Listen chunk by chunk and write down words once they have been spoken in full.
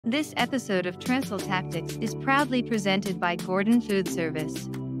This episode of Trestle Tactics is proudly presented by Gordon Food Service.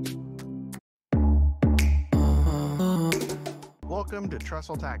 Welcome to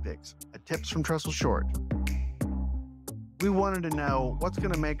Trestle Tactics, a tips from Trestle Short. We wanted to know what's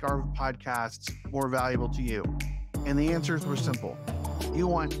going to make our podcasts more valuable to you. And the answers were simple. You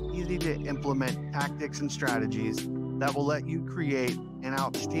want easy to implement tactics and strategies that will let you create an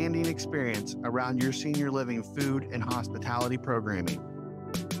outstanding experience around your senior living food and hospitality programming.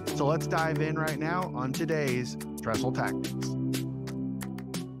 So let's dive in right now on today's Trestle Tactics.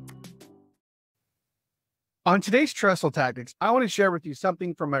 On today's Trestle Tactics, I want to share with you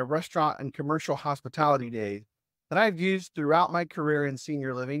something from my restaurant and commercial hospitality days that I've used throughout my career in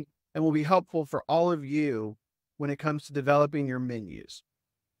senior living and will be helpful for all of you when it comes to developing your menus.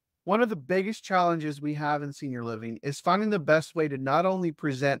 One of the biggest challenges we have in senior living is finding the best way to not only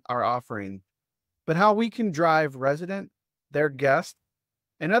present our offering, but how we can drive resident, their guests,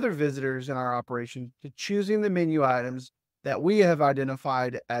 and other visitors in our operation to choosing the menu items that we have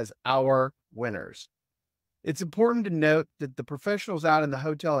identified as our winners. It's important to note that the professionals out in the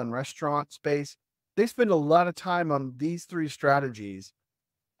hotel and restaurant space, they spend a lot of time on these three strategies,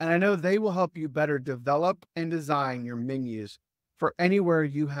 and I know they will help you better develop and design your menus for anywhere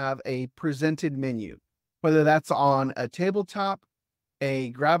you have a presented menu, whether that's on a tabletop, a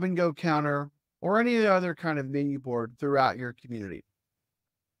grab-and-go counter, or any other kind of menu board throughout your community.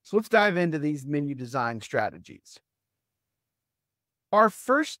 So let's dive into these menu design strategies. Our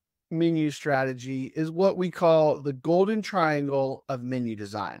first menu strategy is what we call the golden triangle of menu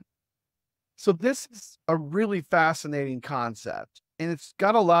design. So this is a really fascinating concept, and it's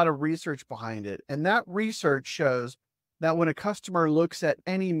got a lot of research behind it. And that research shows that when a customer looks at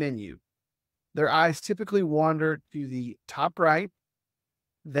any menu, their eyes typically wander to the top right,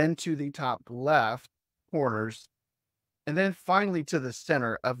 then to the top left corners, and then finally to the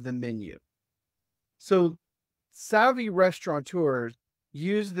center of the menu. So savvy restaurateurs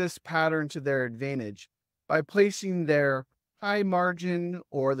use this pattern to their advantage by placing their high margin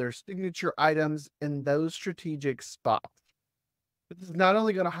or their signature items in those strategic spots. This is not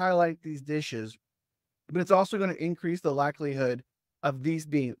only going to highlight these dishes, but it's also going to increase the likelihood of these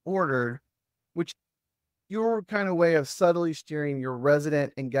being ordered, which your kind of way of subtly steering your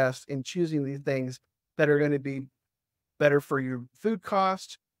resident and guests in choosing these things that are going to be better for your food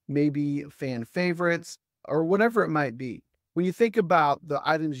cost, maybe fan favorites, or whatever it might be. When you think about the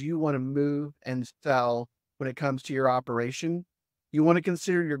items you want to move and sell when it comes to your operation, you want to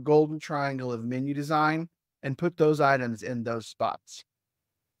consider your golden triangle of menu design and put those items in those spots.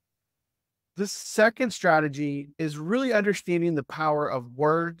 The second strategy is really understanding the power of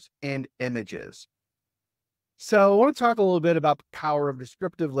words and images. So I want to talk a little bit about the power of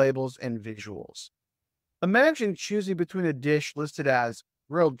descriptive labels and visuals. Imagine choosing between a dish listed as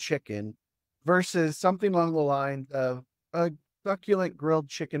grilled chicken versus something along the lines of a succulent grilled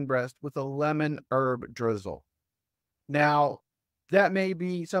chicken breast with a lemon herb drizzle. Now, that may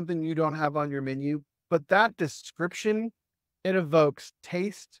be something you don't have on your menu, but that description, it evokes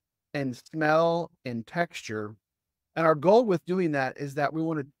taste and smell and texture. And our goal with doing that is that we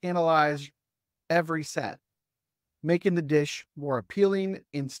want to analyze every scent, making the dish more appealing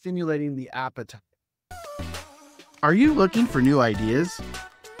and stimulating the appetite. Are you looking for new ideas?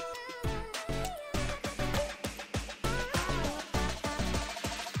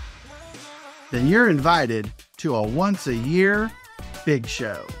 Then you're invited to a once-a-year big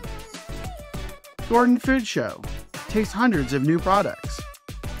show. Gordon Food Show. Taste hundreds of new products.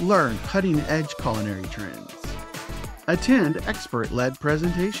 Learn cutting-edge culinary trends. Attend expert-led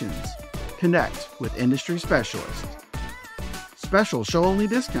presentations. Connect with industry specialists. Special show-only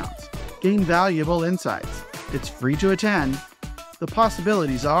discounts. Gain valuable insights. It's free to attend. The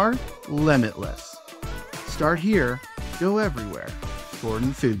possibilities are limitless. Start here, go everywhere.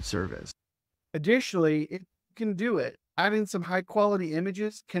 Gordon Food Service. Additionally, if you can do it, adding some high quality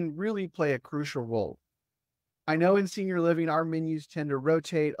images can really play a crucial role. I know in senior living, our menus tend to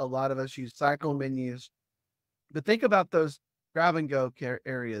rotate. A lot of us use cycle menus, but think about those grab and go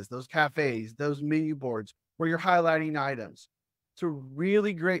areas, those cafes, those menu boards where you're highlighting items. It's a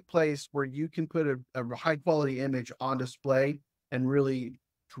really great place where you can put a high quality image on display and really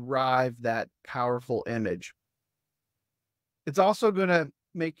drive that powerful image. It's also going to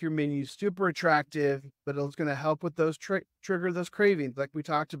make your menu super attractive, but it's going to help with those trigger those cravings like we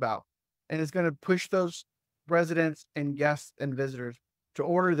talked about. And it's going to push those residents and guests and visitors to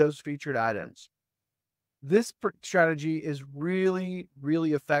order those featured items. This strategy is really,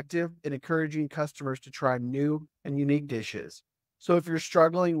 really effective in encouraging customers to try new and unique dishes. So if you're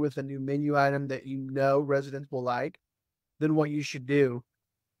struggling with a new menu item that you know residents will like, then what you should do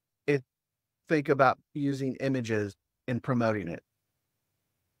think about using images in promoting it.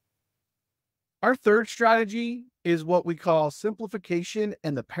 Our third strategy is what we call simplification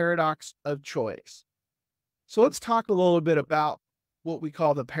and the paradox of choice. So let's talk a little bit about what we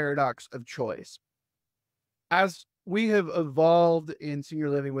call the paradox of choice. As we have evolved in senior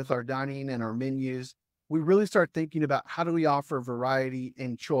living with our dining and our menus, we really start thinking about how do we offer variety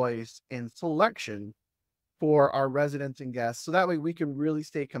and choice and selection for our residents and guests. So that way we can really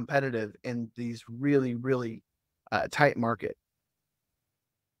stay competitive in these really tight market.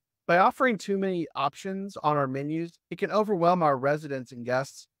 By offering too many options on our menus, it can overwhelm our residents and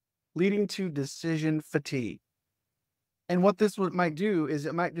guests, leading to decision fatigue. And what this might do is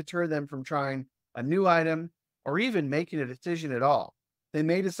it might deter them from trying a new item or even making a decision at all. They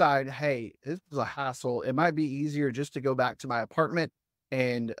may decide, hey, this is a hassle. It might be easier just to go back to my apartment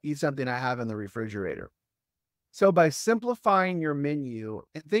and eat something I have in the refrigerator. So by simplifying your menu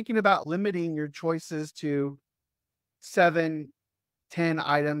and thinking about limiting your choices to 7, 10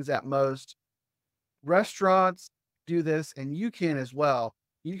 items at most, restaurants do this and you can as well.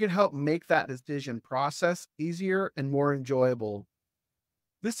 You can help make that decision process easier and more enjoyable.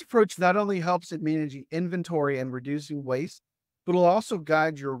 This approach not only helps in managing inventory and reducing waste, but will also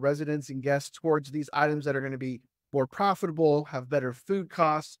guide your residents and guests towards these items that are going to be more profitable, have better food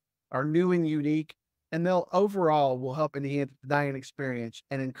costs, are new and unique, and they'll overall will help enhance the dining experience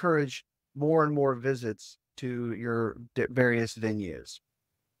and encourage more and more visits to your various venues.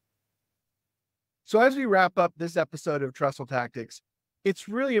 So as we wrap up this episode of Trestle Tactics, it's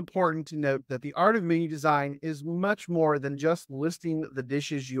really important to note that the art of menu design is much more than just listing the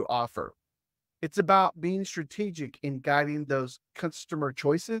dishes you offer. It's about being strategic in guiding those customer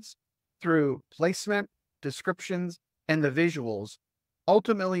choices through placement, descriptions, and the visuals,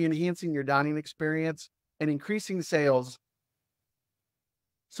 ultimately enhancing your dining experience and increasing sales.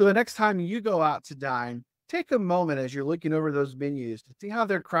 So the next time you go out to dine, take a moment as you're looking over those menus to see how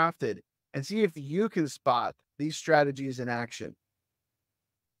they're crafted and see if you can spot these strategies in action.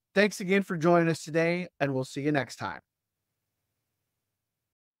 Thanks again for joining us today, and we'll see you next time.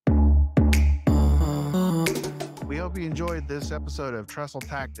 We hope you enjoyed this episode of Trestle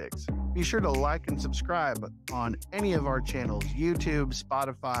Tactics. Be sure to like and subscribe on any of our channels, YouTube,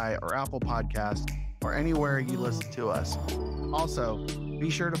 Spotify, or Apple Podcasts, or anywhere you listen to us. Also, be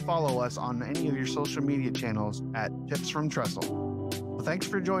sure to follow us on any of your social media channels at Tips from Trestle. Well, thanks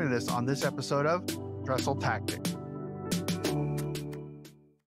for joining us on this episode of Trestle Tactics.